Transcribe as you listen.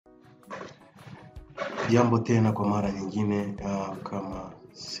Jambo tena kwa mara nyingine, kama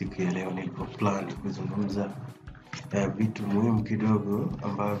siku ya leo nilipoplan kuzungumza vitu muhimu kidogo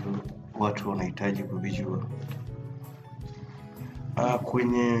ambavyo watu wanahitaji kuvijua.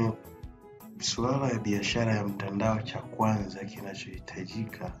 Kwenye suala ya biashara ya mtandao, cha kwanza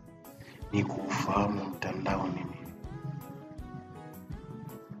kinachohitajika ni kufahamu mtandao ni nini.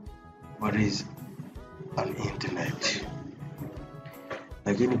 What is an internet?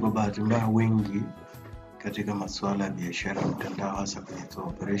 Lakini kwa bahati mbaya wengi katika masuala ya biashara mtandao, hasa kwenye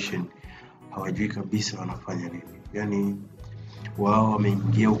operation, hawajui kabisa wanafanya nini. Yani wao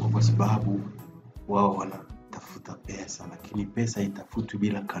wameingia huko kwa sababu wao wanatafuta pesa, lakini pesa itafuti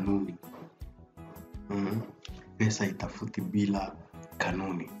bila kanuni. Pesa itafuti bila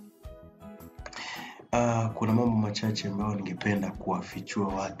kanuni. Kuna mambo machache ambayo ningependa kuwafichua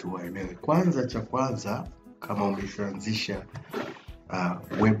watu waelewe. Cha kwanza, kama umeshaanzisha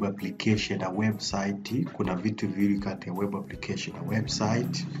web application na website, kuna vitu viwili kati ya web application na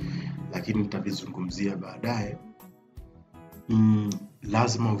website, lakini nitavizungumzia baadaye.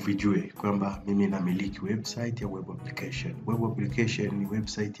 Lazima uvijue kwamba mimi namiliki website ya web application. Web application ni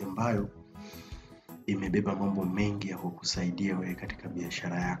website ambayo imebeba mambo mengi ya kukusaidia wewe katika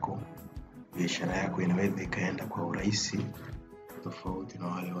biashara yako. Biashara yako inaweza ikaenda kwa urahisi tofauti na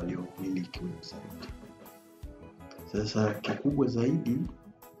wale waliomiliki website. Sasa kikubwa zaidi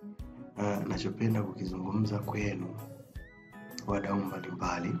nachopenda kukizungumza kwenu wadau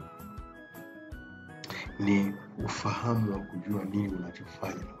mbalimbali ni ufahamu wa kujua nini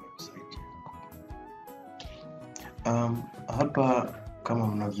unachofanya na website yako. Hapa kama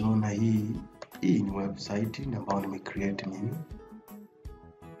mnavyoona, hii ni website ambayo nimecreate mimi.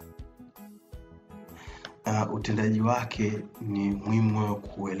 Utendaji wake ni muhimu wa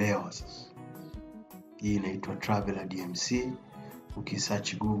kuelewa. Sasa hii inaitwa Traveler DMC.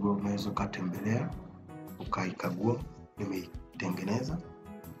 Ukisearch Google unaweza ukatembelea ukaikagua. Nimeitengeneza,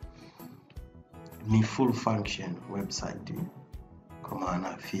 ni full function website, kwa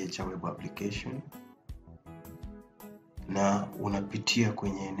maana feature web application, na unapitia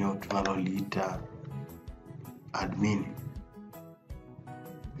kwenye eneo tunaloliita admin.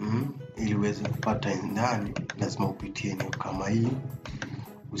 Ili uweze kupata ndani, lazima upitie eneo kama hili,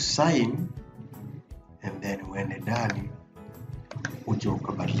 usign, and then uende ndani uje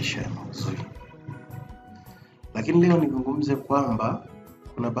ukabadilisha maudhui. Lakini leo nizungumze kwamba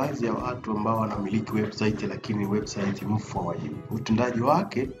kuna baadhi ya watu ambao wanamiliki website, lakini website mfuaji, utendaji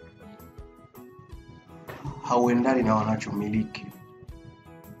wake hauendani na wanachomiliki.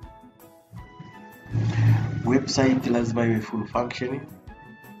 Website lazima iwe full functioning.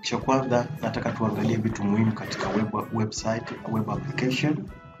 Cha kwanza nataka tuangalie vitu muhimu katika website, web application.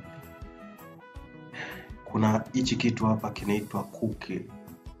 Kuna hichi kitu hapa kinaitwa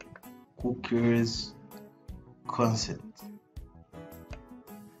cookies concept.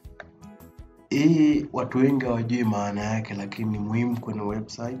 Hii watu wengi hawajui maana yake, lakini ni muhimu kwenye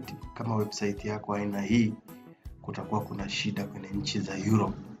website. Kama website yako haina hii, kutakuwa kuna shida kwenye nchi za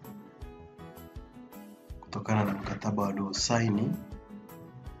Europe, kutokana na mkataba waliosaini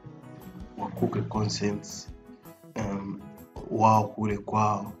wa cookie consents. Wao kule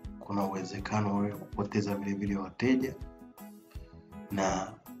kwao kuna uwezekano wewe kupoteza vile wateja,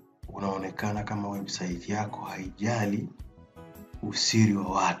 na unaonekana kama website yako haijali usiri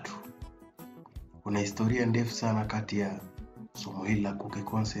wa watu. Kuna historia ndefu sana kati ya somo hili la cookie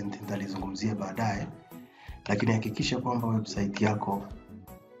consent, nitalizungumzia baadaye, lakini hakikisha kwamba website yako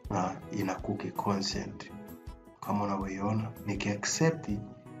ina cookie consent. Kama unavyoiona, nikiaccept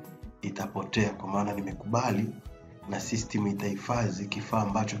itapotea, kwa maana nimekubali, na system itahifadhi kifaa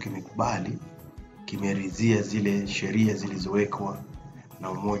ambacho kimekubali, kimeridhia zile sheria zilizowekwa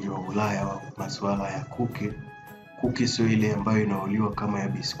na Umoja wa Ulaya wa masuala ya cookie. Cookie sio ile ambayo inaoliwa kama ya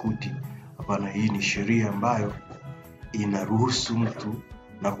biskuti. Hapana, hii ni sheria ambayo inaruhusu mtu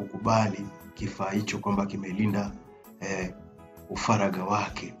na kukubali kifaa hicho kwamba kimelinda ufaragha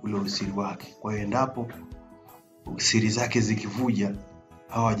wake, ule usiri wake. Kwa hiyo endapo siri zake zikivuja,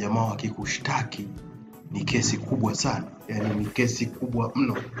 hawa jamaa wakikushtaki, ni kesi kubwa sana, yani ni kesi kubwa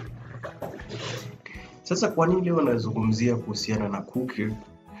mno. Sasa kwa nini leo nazungumzia kuhusiana na cookie?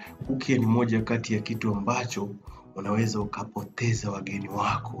 Cookie ni moja kati ya kitu ambacho unaweza ukapoteza wageni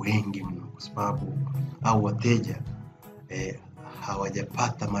wako wengi mno, kwa sababu au wateja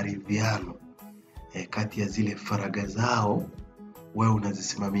hawajapata maridhiano kati ya zile faragha zao. Wewe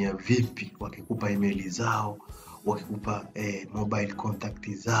unazisimamia vipi? Wakikupa email zao, wakikupa mobile contact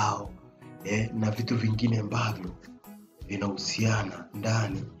zao, na vitu vingine ambavyo vinahusiana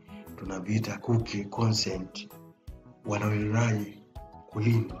ndani, tunaviita cookie consent, wanawezaje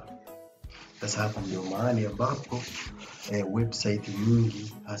kulindwa? Sasa hapa ndio mahali ambapo website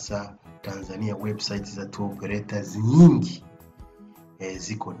nyingi hasa Tanzania, website za tour operators nyingi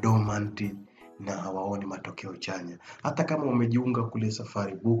ziko dormant na hawaoni matokeo chanya. Hata kama umejiunga kule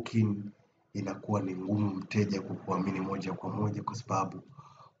Safari Booking, inakuwa ni ngumu mteja kukuamini moja kwa moja, kwa sababu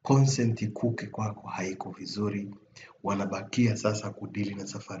consent cookie kwako haiko vizuri. Wanabakia sasa kudili na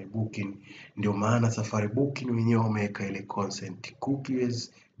Safari Booking. Ndio maana Safari Booking wenyewe wameweka ile consent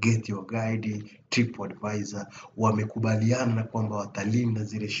cookies, Get Your Guide, TripAdvisor, wamekubaliana kwamba watalinda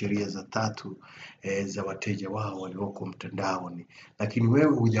zile sheria za tatu za wateja wao walioko mtandaoni, lakini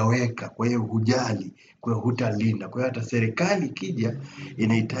wewe hujaweka, kwa hiyo hujali, kwa hiyo hutalinda. Kwa hiyo hata serikali ikija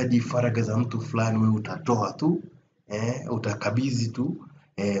inahitaji faragha za mtu fulani, wewe utatoa tu, utakabidhi tu,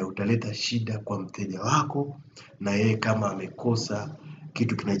 utaleta shida kwa mteja wako, na yeye kama amekosa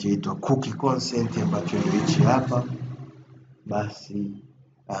kitu kinachoitwa cookie consent ambacho ndio hichi hapa, basi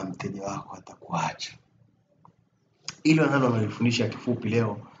mteja wako atakuacha. Hilo nalo nalifundisha kifupi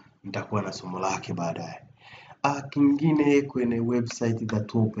leo, nitakuwa na somo lake baadaye. Kingine kwenye website za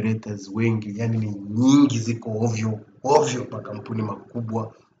tour operators wengi, yani ni nyingi, ziko ovyo ovyo, makampuni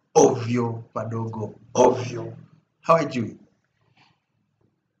makubwa ovyo, madogo ovyo, hawajui.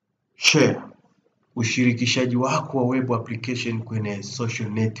 Share. Ushirikishaji wako wa web application kwenye social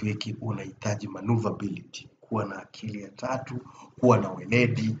network unahitaji maneuverability, kuwa na akili ya tatu, kuwa na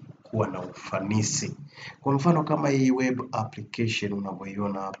weledi, kuwa na ufanisi. Kwa mfano kama hii web application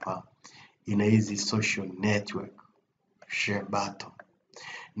unavyoiona hapa, ina hizi social network share button,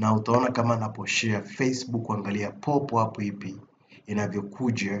 na utaona kama naposhare Facebook, angalia pop-up ipi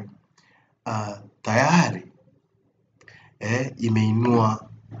inavyokuja, tayari imeinua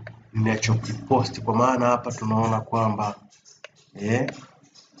ninachokipost. Kwa maana hapa tunaona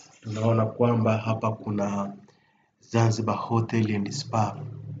kwamba hapa kuna Zanzibar Hotel and Spa,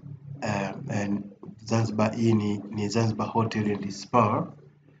 Zanzibar, hii ni Zanzibar Hotel and Spa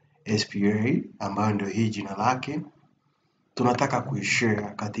SPA, ambayo ndio hii jina lake. Tunataka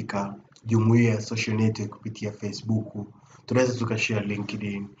kuishare katika jumuiya ya social network kupitia Facebook. Tunaweza tukashare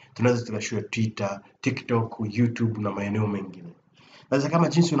LinkedIn, tunaweza tukashare Twitter, TikTok, YouTube na maeneo mengine. Sasa kama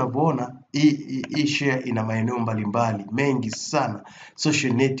jinsi unavyoona, hii share ina maeneo mbalimbali mengi sana.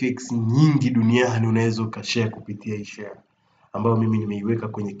 Social networks nyingi duniani unaweza ukashare kupitia hii share, ambayo mimi nimeiweka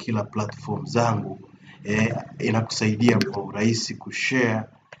kwenye kila platform zangu. Inakusaidia kwa urahisi kushare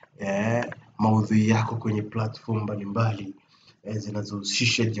maudhui yako kwenye platform mbalimbali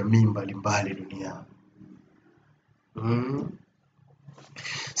zinazohusisha jamii mbalimbali duniani.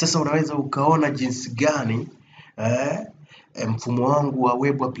 Sasa unaweza ukaona jinsi gani mfumo wangu wa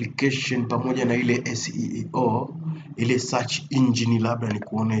web application pamoja na ile SEO, ile search engine, labda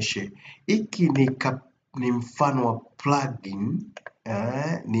nikuoneshe. Hiki ni mfano wa plugin,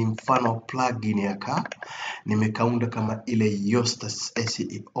 ni mfano wa plugin yaka nimekaunda kama ile Yoast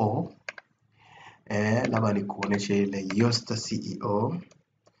SEO. Labda nikuoneshe ile Yoast SEO,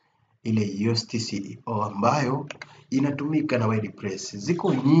 ile Yoast SEO ambayo inatumika na WordPress.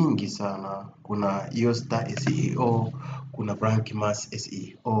 Ziko nyingi sana, kuna Yoast SEO, kuna Brankmas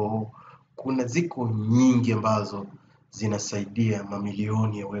SEO, ziko nyingi ambazo zinasaidia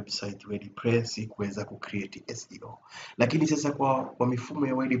mamilioni ya website WordPress kuweza kucreate SEO. Lakini sasa kwa mifumo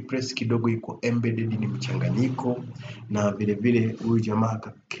ya WordPress kidogo iko embedded, ni mchanganyiko, na vile vile huyu jamaa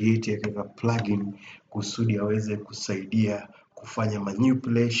ka create a plugin kusudi aweze kusaidia kufanya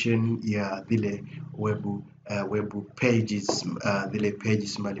manipulation ya zile web pages, zile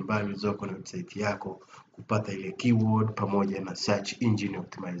pages mbalimbali zilizo kwenye website yako, kupata ile keyword pamoja na search engine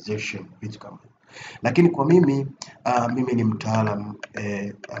optimization, vitu kama. Lakini kwa mimi ni mtaalam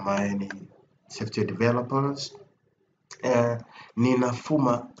ambaye ni software developers,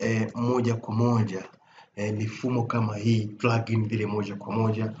 ninafuma moja kwa moja mifumo kama hii plugin vile moja kwa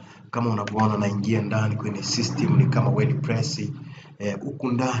moja. Kama unavyoona naingia ndani kwenye system, ni kama WordPress.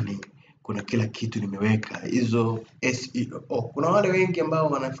 Huku ndani kuna kila kitu nimeweka hizo SEO. Kuna wale wengi ambao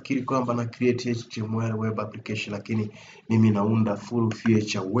wanafikiri kwamba na create HTML web application, lakini mimi naunda full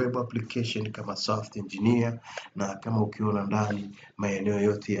feature web application kama software engineer, na kama ukiona ndani maeneo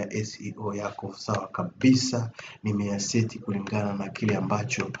yote ya SEO yako sawa kabisa, nimeyaseti kulingana na kile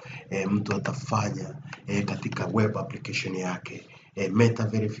ambacho mtu atafanya katika web application yake. Meta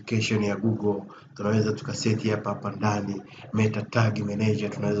verification ya Google tunaweza tukaseti hapa ndani. Meta tag manager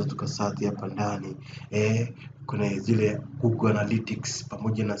tunaweza tukaseti hapa ndani. Kuna zile Google Analytics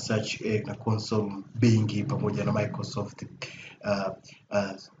pamoja na search na console, Bing pamoja na Microsoft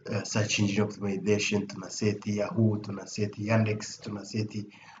search engine optimization tunaseti. Yahoo tunaseti, Yandex tunaseti,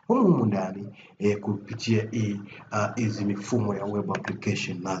 humu ndani kupitia hizi mifumo ya web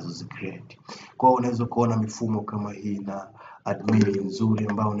application nazo zicreate. Kwa hiyo unaweza kuona mifumo kama hii na admin nzuri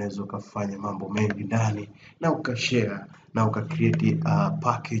ambao unaweza ukafanya mambo mengi ndani na ukashare na ukacreate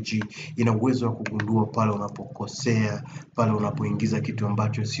package. Ina uwezo wa kugundua pale unapokosea, pale unapoingiza kitu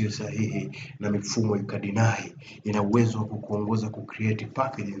ambacho sio sahihi na mifumo ikadinai. Ina uwezo wa kukuongoza kucreate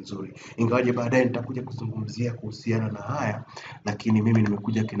package nzuri. Ingawaje baadaye nitakuja kuzungumzia kuhusiana na haya, lakini mimi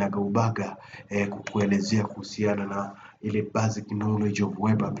nimekuja kinagaubaga kukuelezea kuhusiana na ile basic knowledge of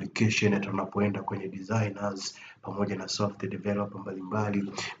web application. Hata unapoenda kwenye designers pamoja na software developer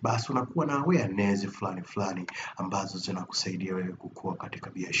mbalimbali, basi unakuwa na awareness fulani ambazo zinakusaidia wewe kukua katika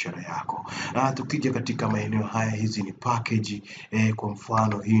biashara yako. Tukija katika maeneo haya, hizi ni package. Kwa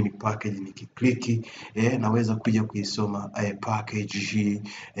mfano hii ni package, nikikliki naweza kuja kuisoma package hii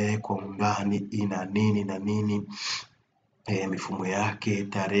kwa undani ina nini na nini, mifumo yake,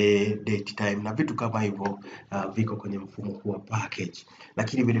 tarehe, date time na vitu kama hivyo viko kwenye mfumo huu wa package.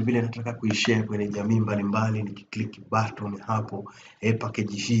 Lakini vile vile nataka kuishare kwenye jamii mbalimbali, nikiklik button hapo,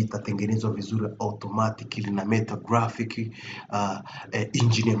 package hii itatengenezwa vizuri automatically na Meta Graphic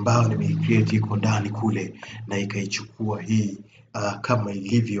engine ambayo nimecreate iko ndani kule, na ikaichukua hii kama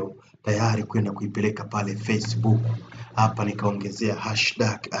ilivyo tayari kwenda kuipeleka pale Facebook. Hapa nikaongezea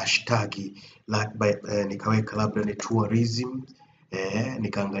hashtag nikaweka labda ni tourism,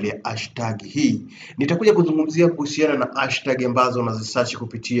 nikaangalia hashtag hii. Nitakuja kuzungumzia kuhusiana na hashtag ambazo unazisearch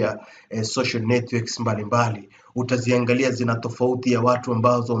kupitia social networks mbalimbali. Utaziangalia zina tofauti ya watu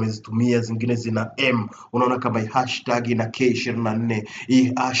ambazo wamezitumia, zingine zina M. Unaona kama hii hashtag ina K24,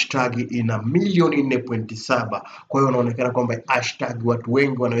 hii hashtag ina milioni 4.7. Kwa hiyo unaonekana kwamba hashtag watu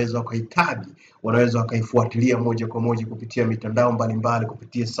wengi wanaweza wakahitaji, wanaweza wakaifuatilia moja kwa moja kupitia mitandao mbalimbali,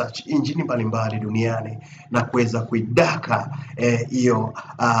 kupitia search engine mbalimbali duniani na kuweza kuidaka hiyo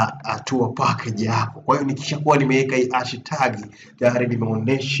tour package yako. Kwa hiyo nikishakuwa nimeweka hii hashtag, tayari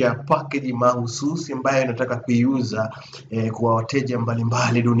nimeonyesha package mahususi ambayo nataka kuiuza kwa wateja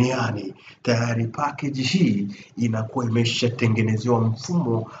mbalimbali duniani. Tayari package hii inakuwa imeshatengenezewa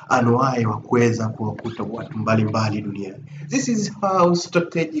mfumo anuai wa kuweza kuwakuta watu mbalimbali duniani. This is how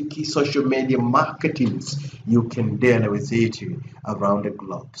strategic social media marketing you can deal with it around the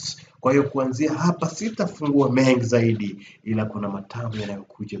globes. Kwa hiyo kuanzia hapa sitafungua mengi zaidi, ila kuna matamu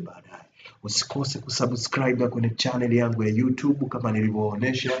yanayokuja baadaye. Usikose kusubscribe kwenye channel yangu ya YouTube kama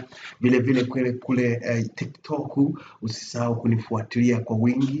nilivyoonyesha. Vile vile kule TikTok usisahau kunifuatilia kwa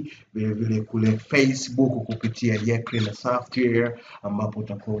wingi. Vile vile kule Facebook kupitia Yekrina Software, ambapo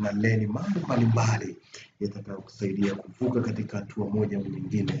utakuwa unalearn mambo mbalimbali yatakayokusaidia kuvuka katika hatua moja au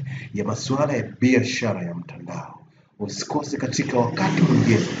nyingine ya masuala ya biashara ya mtandao. Usikose katika wakati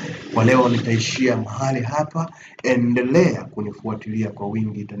mwingine. Kwa leo nitaishia mahali hapa. Endelea kunifuatilia kwa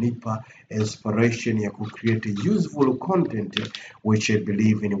wingi, itanipa inspiration ya create useful content which I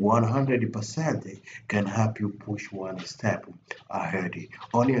believe in 100% can help you push one step ahead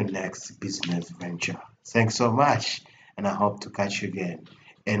on your next business venture. Thanks so much, and I hope to catch you again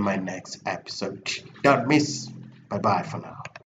in my next episode. Don't miss. Bye bye for now.